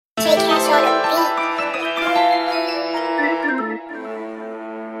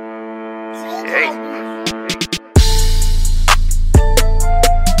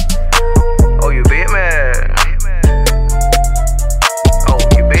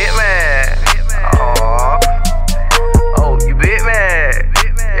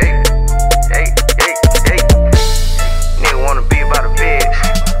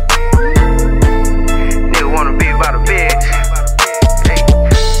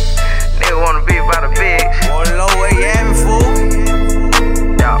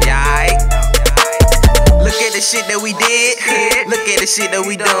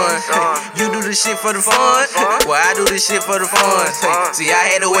shit for the fun. Well, I do this shit for the fun. See,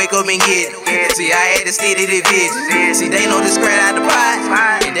 I had to wake up and get it. See, I had to stick to the bitch. See, they know the scratch out the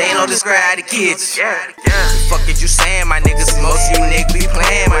pot, and they know the scratch out the kids. Fuck is you saying, my niggas? Most of you niggas be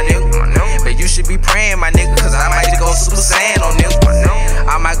playing, my nigga. But you should be praying, my nigga, cause I might just go Super Saiyan on niggas.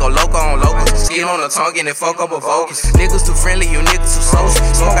 I might go loco on local. Skin on the tongue and then fuck up a focus. Niggas too friendly, you niggas too social.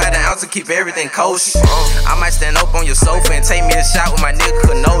 Smoke out the ounce to keep everything kosher. I might stand up on your sofa and take me a shot with my nigga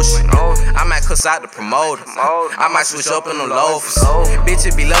Kenosha. I might cuss out the promoter. I might switch up in them loafers.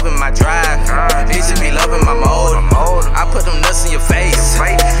 Bitches be loving my drive. Bitches be loving my motor. I put them nuts in your face.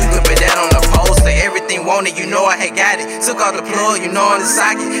 You can put that on the poster. Everything wanted, you know I had got it. Took off the plug, you know in the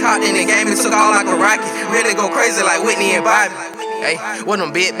socket. Hopped in the game and took off like a rocket. Really go crazy like Whitney and Bobby. Hey, what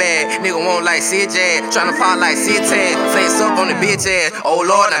them big bad, nigga want like Sid Jazz, tryna fall like Sid Tag, flex up on the bitch ass. Oh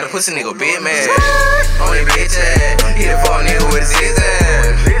Lord, now the pussy nigga big mad. On the bitch ass, hit it for a nigga with a Sid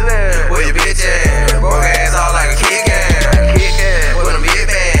ass. Where your bitch ass, broke ass all like a Kit Kat. What them big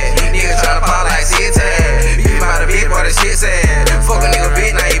bad, nigga tryna fall like Sid Tag. Beat by the bitch, boy the shit sad. Fuck a nigga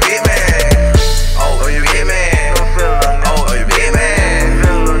bitch, now you big mad. Oh, you big mad. Oh, you big mad.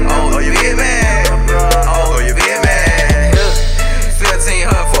 Oh, you big mad. Oh, you big mad.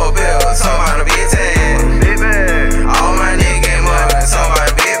 1500 for a bill, somebody bitch ass. All my niggas get money,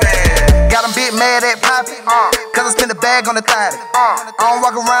 somebody big bad. Got them big mad at Poppy, cause I spent a bag on the thotty. I don't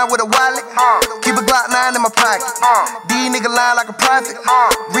walk around with a wallet, keep a Glock 9 in my pocket. These niggas line like a prophet,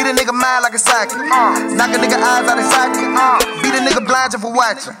 read a nigga mind like a socket. Knock a nigga eyes out his socket, beat a nigga blind just for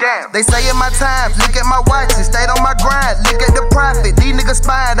watching. They say in my times, look at my watches, stayed on my grind, look at the profit. These niggas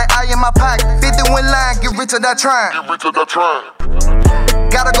spying, they eye in my pocket. 50 win line, get rich or die trying.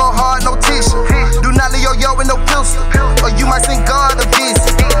 Gotta go hard, no tissue. Do not leave your yo with no pistol, or you might send God a visit.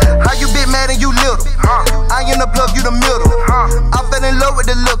 How you bit mad and you little? I in the plug, you the middle. I fell in love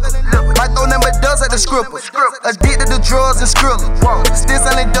with the liquor. Might throw them a dozen at the scribble. Addicted to drugs and skrilla. Still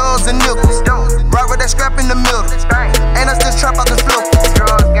selling dogs and nickels. Right with that scrap in the middle. And I still trap out the flipper.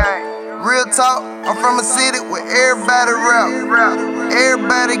 Real talk, I'm from a city where everybody rap.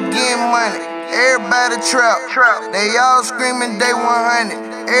 Everybody getting money. Everybody trap, they all screaming they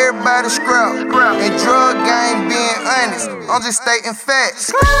 100. Everybody scrap, and drug game being honest. I'm just stating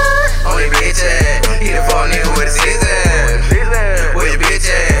facts. On your bitch ass, hit it for a nigga with a Sid ass. Where your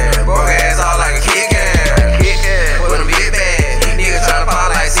bitch ass, broke ass all like a Kit Kat. With them big bad, nigga tryna fall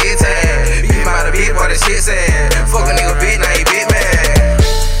like Sid Tag. Beat by the bitch, boy the shit sad. Fuck a nigga bitch, now you big mad.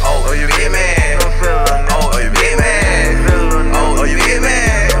 Oh, you big mad. Oh, you big mad. Oh, you big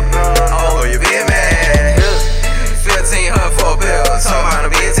mad. Oh, you big mad. 1500 for a bill, somebody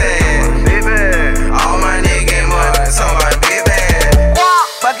bitch ass. All my niggas get money, somebody big bad.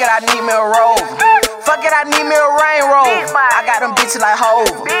 Fuck it, I need me a rover. Fuck it, I need me a rain rover. I got them bitches like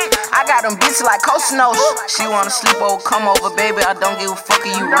Hova. I got them bitches like Costa Nostra. She wanna sleep over, come over, baby. I don't give a fuck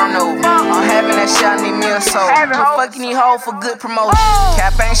if you run over. I'm having that shit, I need me a soul. Fucking these hoes for good promotion.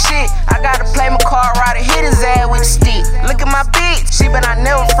 Cap ain't shit. I gotta play my car right and hit his ass with a stick. Look at my bitch. She been I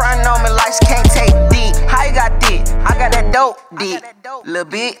never frontin' on me like she can't take dick. How you got dick? I got that dope dick. Lil'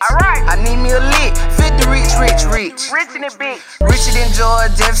 bitch. I need me a lick. 50 rich. Rich in it, bitch. Richer than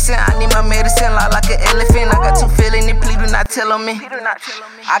George Jefferson. I need my medicine like an elephant. I got two feeling it, please do not tell on me.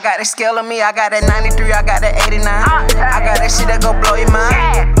 I got that scale on me, I got that 93, I got that 89. I got that shit that go blow your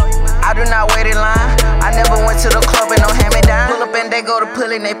mind. I do not wait in line. I never went to the club and no hand me down. Pull up and they go to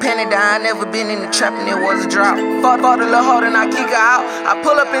pulling, they penny down. I never been in the trap and it was a drop. Fuck the little hoe and I kick her out. I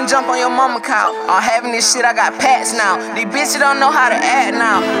pull up and jump on your mama couch. I'm having this shit, I got pats now. These bitches don't know how to act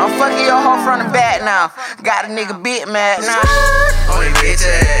now. I'm fucking your hoe from the back now. Got a nigga bit mad now. On your bitch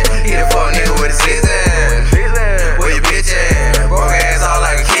ass, hit it for a nigga with a Sid ass. Where your bitch ass, broke ass all like